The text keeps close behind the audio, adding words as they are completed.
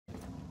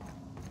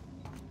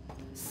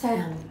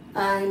Sam,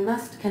 I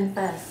must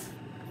confess,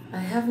 I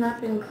have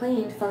not been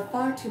cleaned for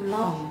far too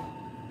long.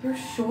 You're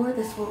sure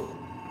this will...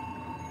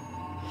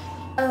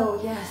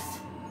 Oh, yes.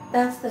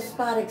 That's the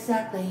spot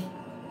exactly.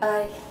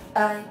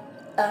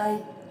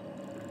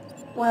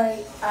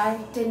 Why, I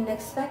didn't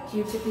expect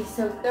you to be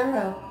so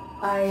thorough.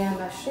 I am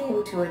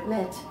ashamed to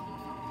admit.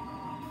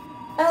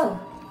 Oh,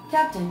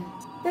 Captain,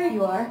 there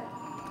you are.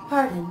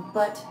 Pardon,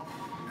 but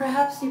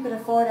perhaps you could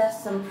afford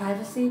us some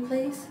privacy,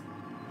 please?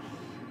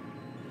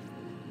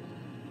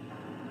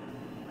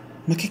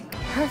 Ma che...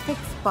 Perfect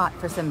spot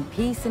for some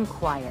peace and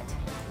quiet.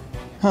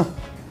 Ah.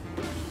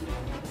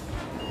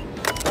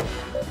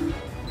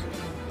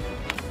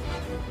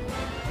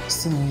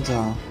 Questa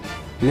novità.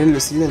 Livello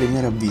stile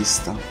lineare a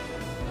vista.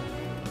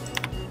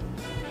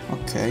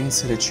 Ok,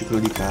 iniziare il ciclo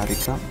di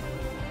carica.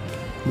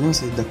 Vediamo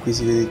se da qui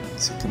si vede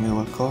se cambia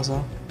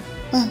qualcosa.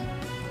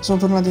 Sono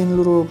tornati nelle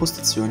loro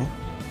postazioni.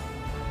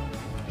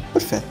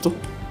 Perfetto,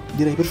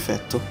 direi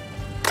perfetto.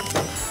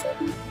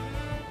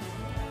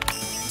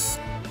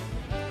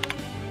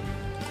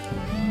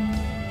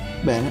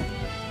 Bene,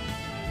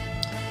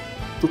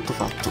 tutto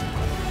fatto.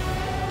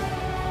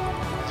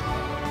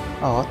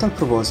 A tal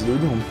proposito,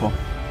 vediamo un po'.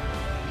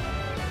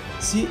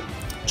 Sì,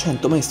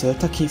 100 maestri di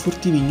attacchi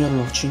furtivi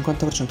ignorano il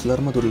 50%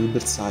 dell'armatura del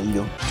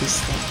bersaglio.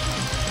 Questa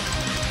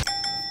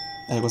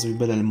è la cosa più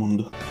bella del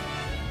mondo.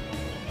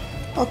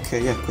 Ok,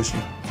 eccoci,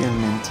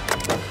 finalmente.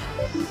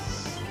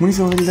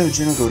 Modifica modalità del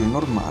generatore,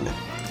 normale.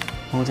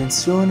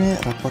 Manutenzione,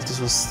 rapporti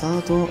sullo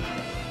stato.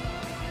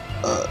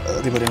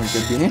 Ripariamo il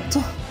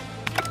gabinetto.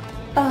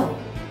 Oh,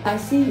 I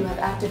see you have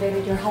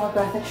activated your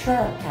holographic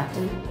shroud,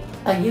 Captain.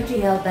 A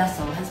UGL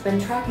vessel has been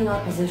tracking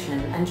our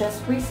position and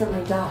just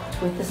recently docked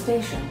with the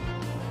station.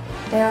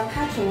 They are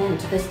patching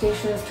into the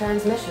station's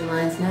transmission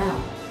lines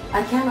now.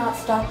 I cannot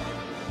stop...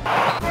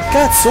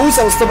 Cazzo,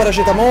 usa sto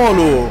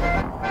paracetamolo!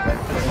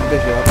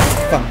 Invece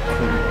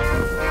vaffanculo.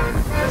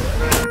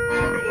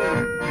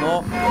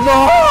 No!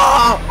 No!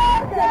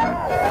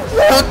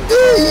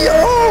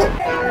 Oddio!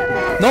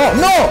 No,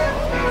 no!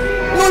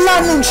 Non l'ha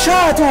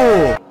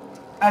annunciato!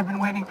 I've been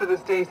waiting for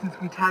this day since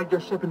we tagged your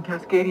ship in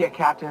Cascadia,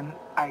 Captain.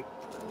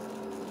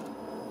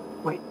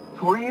 Wait,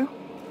 who are you?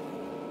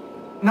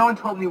 No one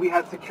told me we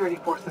had security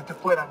forces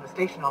deployed on the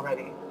station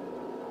already.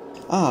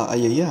 Ah,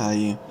 ai ai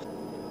ai.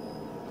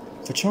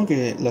 Facciamo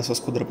che la sua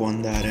squadra può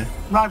andare.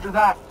 Roger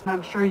that.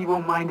 I'm sure you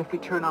won't mind if we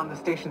turn on the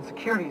station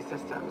security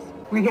systems.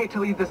 We hate to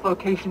leave this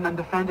location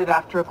undefended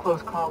after a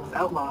close call with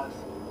outlaws.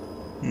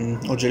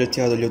 Ho già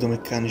lettiato gli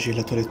automeccanici,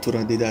 la tua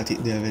lettura dei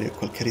dati deve avere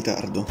qualche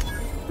ritardo.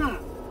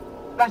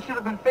 That should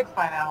have been fixed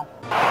by now.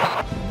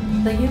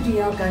 The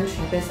UGL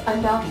gunship is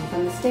undocking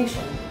from the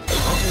station.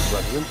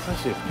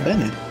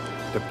 Bene.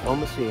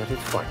 Diplomacy at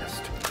its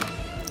finest.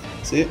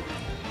 Sì.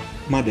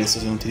 Ma adesso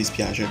se non ti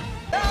dispiace.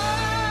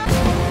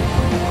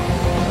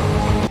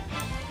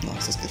 No,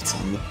 sto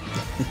scherzando.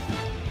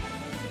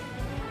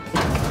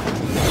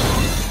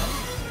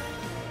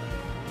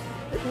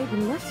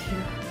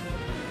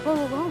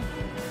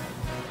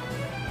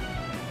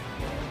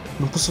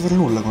 Non posso fare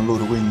nulla con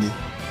loro, quindi.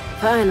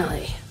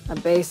 Finally, a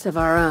base of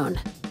our own.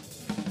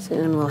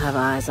 Soon we'll have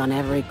eyes on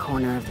every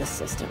corner of the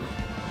system.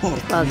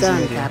 Porca Well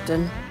done, miseria.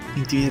 Captain.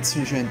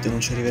 Intimidazione 100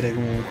 non ci arriverei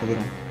comunque, però.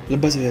 La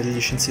base aveva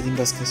degli scienziati in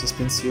vasca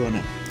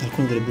sospensione.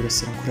 Alcuni dovrebbero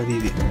essere ancora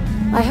vivi.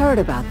 I heard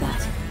about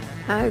that.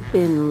 I've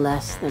been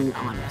less than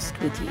honest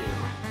with you.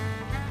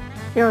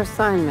 Your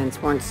assignments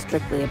weren't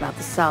strictly about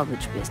the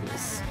salvage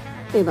business.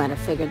 You might have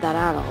figured that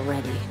out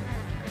already.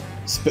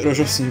 Spero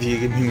ciò significhi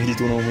che mi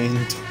merito un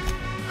aumento.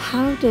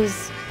 How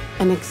does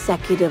an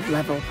executive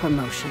level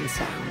promotion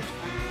sound?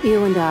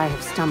 You and I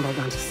have stumbled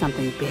onto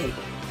something big.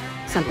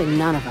 Something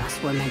none of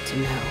us were meant to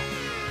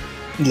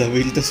know. La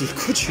verità sul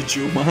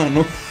cocige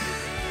umano.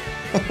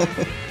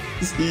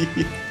 Sì.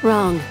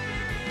 Wrong.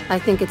 I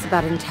think it's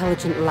about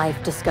intelligent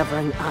life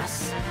discovering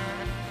us.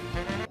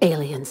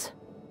 Aliens.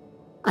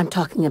 I'm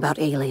talking about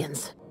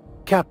aliens.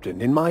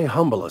 Captain, in my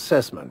humble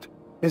assessment,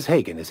 Ms.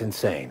 Hagen is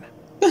insane.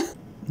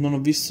 Non ho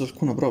visto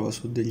alcuna prova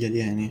su degli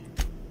alieni.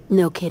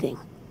 No kidding.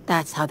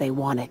 That's how they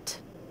want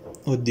it.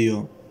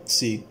 Oddio,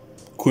 sì.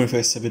 Come fai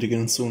a sapere che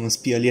non sono una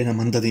spia aliena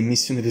mandata in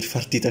missione per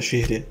farti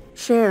tacere?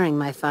 Sharing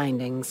my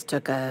findings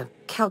took a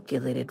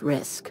calculated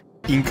risk.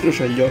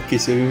 Incrocia gli occhi,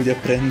 sei venuti a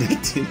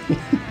prenderti.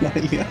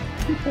 Lilya.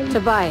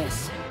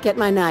 Tobias, get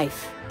my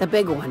knife. The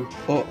big one.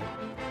 Oh,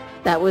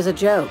 That was a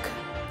joke.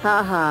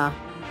 Haha.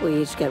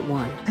 We each get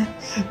one.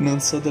 non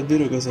so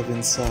davvero cosa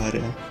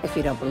pensare. If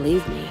you don't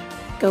believe me,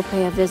 go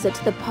pay a visit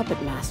to the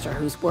puppet master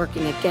who's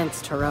working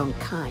against her own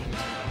kind.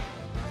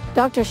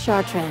 Dr.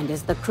 Chartrand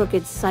is the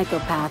crooked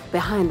psychopath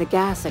behind the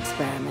gas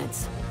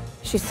experiments.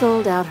 She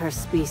sold out her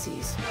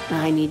species, and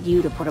I need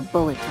you to put a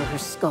bullet through her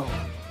skull.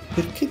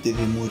 Perché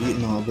deve morire?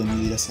 No, vabbè,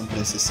 mi dirà sempre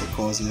le stesse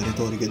cose, le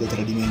retoriche da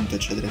tradimento,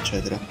 eccetera,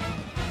 eccetera.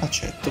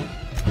 Accetto.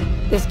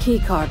 This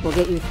keycard will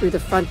get you through the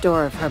front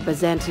door of her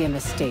Byzantium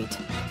estate.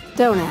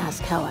 Don't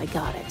ask how I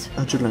got it.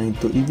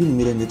 Aggiornamento. Il vino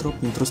mi rende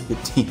troppo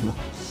introspettiva.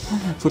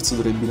 Forse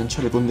dovrei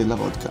bilanciare con della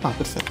vodka. Ah,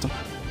 perfetto.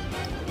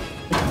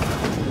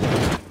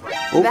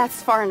 Oh.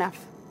 That's far enough.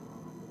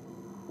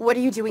 What are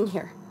you doing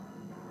here?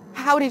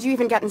 How did you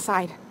even get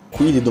inside?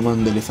 Qui le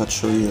domande le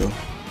faccio io.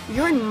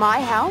 You're in my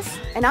house,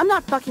 and I'm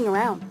not fucking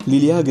around.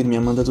 Lilya Hagen mi ha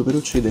mandato per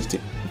ucciderti.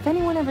 If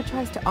anyone ever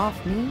tries to off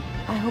me,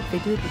 I hope they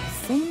do it with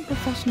the same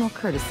professional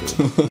courtesy.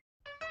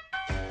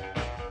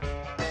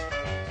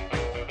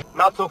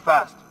 Not so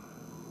fast.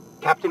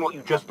 Captain, what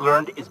you just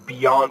learned is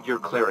beyond your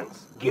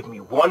clearance. Give me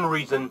one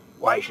reason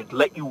why I should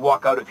let you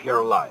walk out of here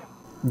alive.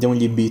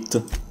 Diamogli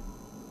bit.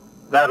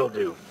 That'll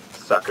do,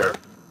 sucker.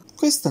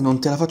 Questa non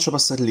te la faccio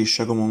passare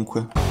liscia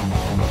comunque.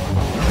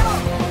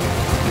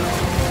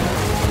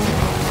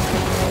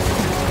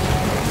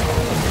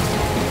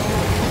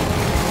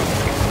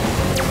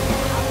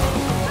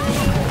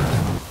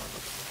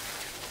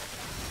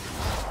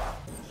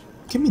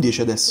 Che mi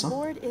dice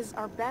adesso?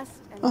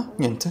 Ah,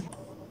 niente.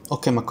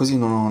 Ok, ma così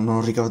non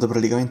ho ricavato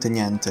praticamente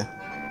niente.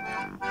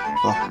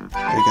 Va,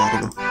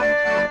 ricarico.